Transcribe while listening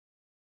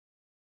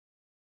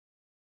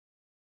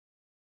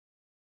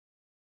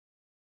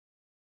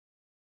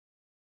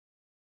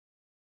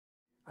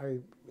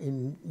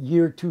in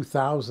year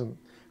 2000,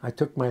 I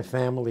took my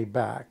family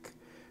back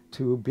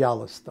to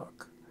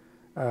Bialystok.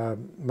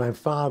 My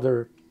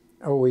father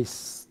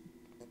always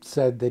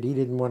said that he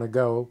didn't want to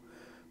go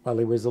while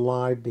he was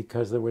alive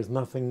because there was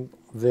nothing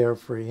there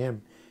for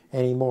him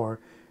anymore.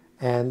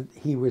 And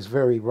he was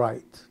very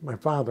right. My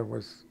father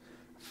was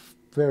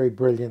a very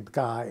brilliant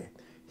guy.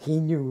 He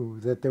knew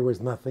that there was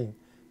nothing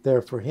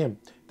there for him.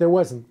 There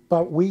wasn't,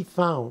 but we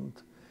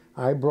found,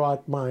 I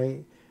brought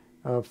my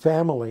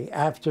family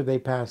after they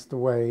passed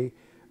away,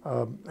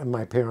 and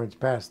my parents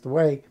passed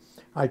away.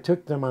 I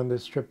took them on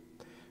this trip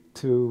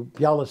to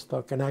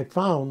Bialystok, and I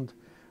found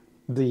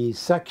the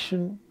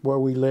section where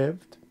we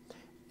lived,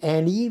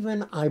 and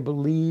even, I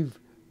believe,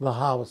 the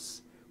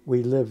house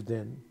we lived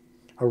in,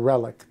 a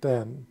relic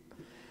then,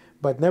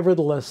 but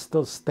nevertheless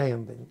still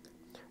standing.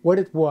 What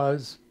it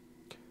was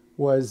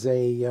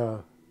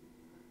a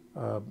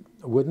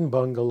wooden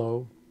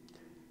bungalow.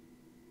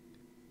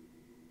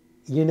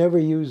 You never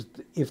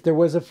used, if there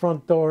was a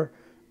front door,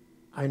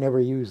 I never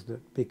used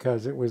it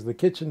because it was the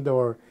kitchen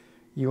door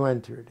you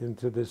entered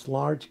into this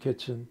large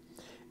kitchen,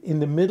 in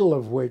the middle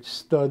of which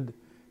stood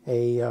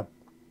a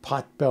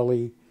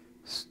potbelly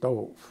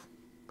stove.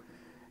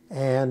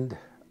 And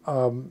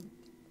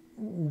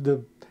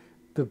the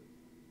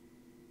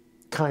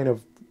kind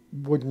of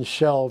wooden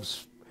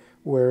shelves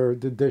where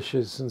the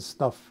dishes and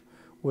stuff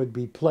would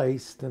be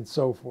placed and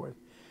so forth.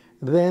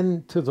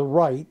 Then to the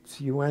right,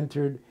 you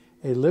entered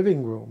a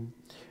living room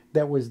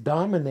that was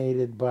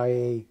dominated by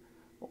a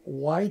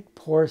white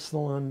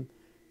porcelain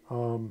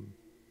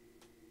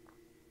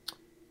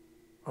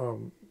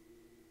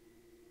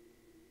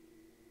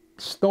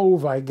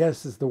stove, I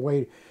guess is the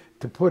way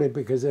to put it,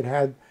 because it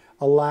had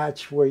a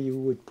latch where you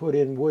would put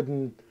in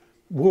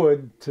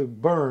wood to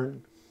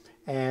burn,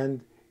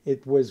 and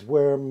it was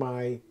where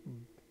my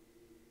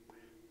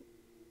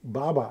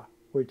Baba,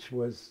 which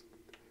was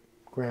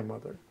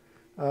grandmother,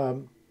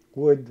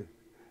 would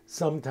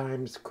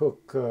sometimes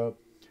cook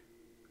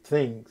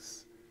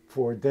things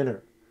for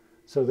dinner.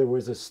 So there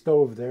was a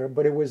stove there,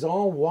 but it was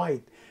all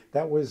white.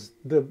 That was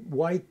the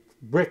white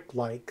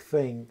brick-like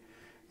thing,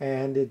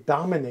 and it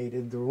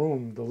dominated the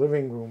room, the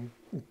living room.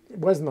 It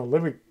wasn't a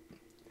living,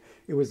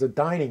 it was a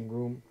dining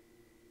room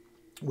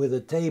with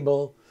a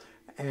table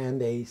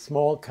and a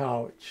small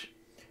couch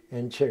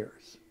and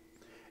chairs.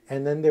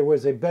 And then there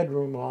was a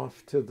bedroom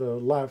off to the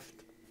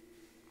left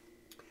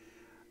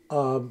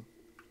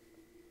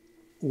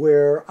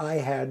where I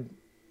had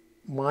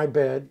my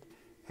bed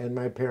and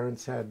my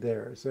parents had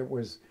theirs. It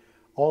was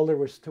all there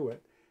was to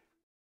it.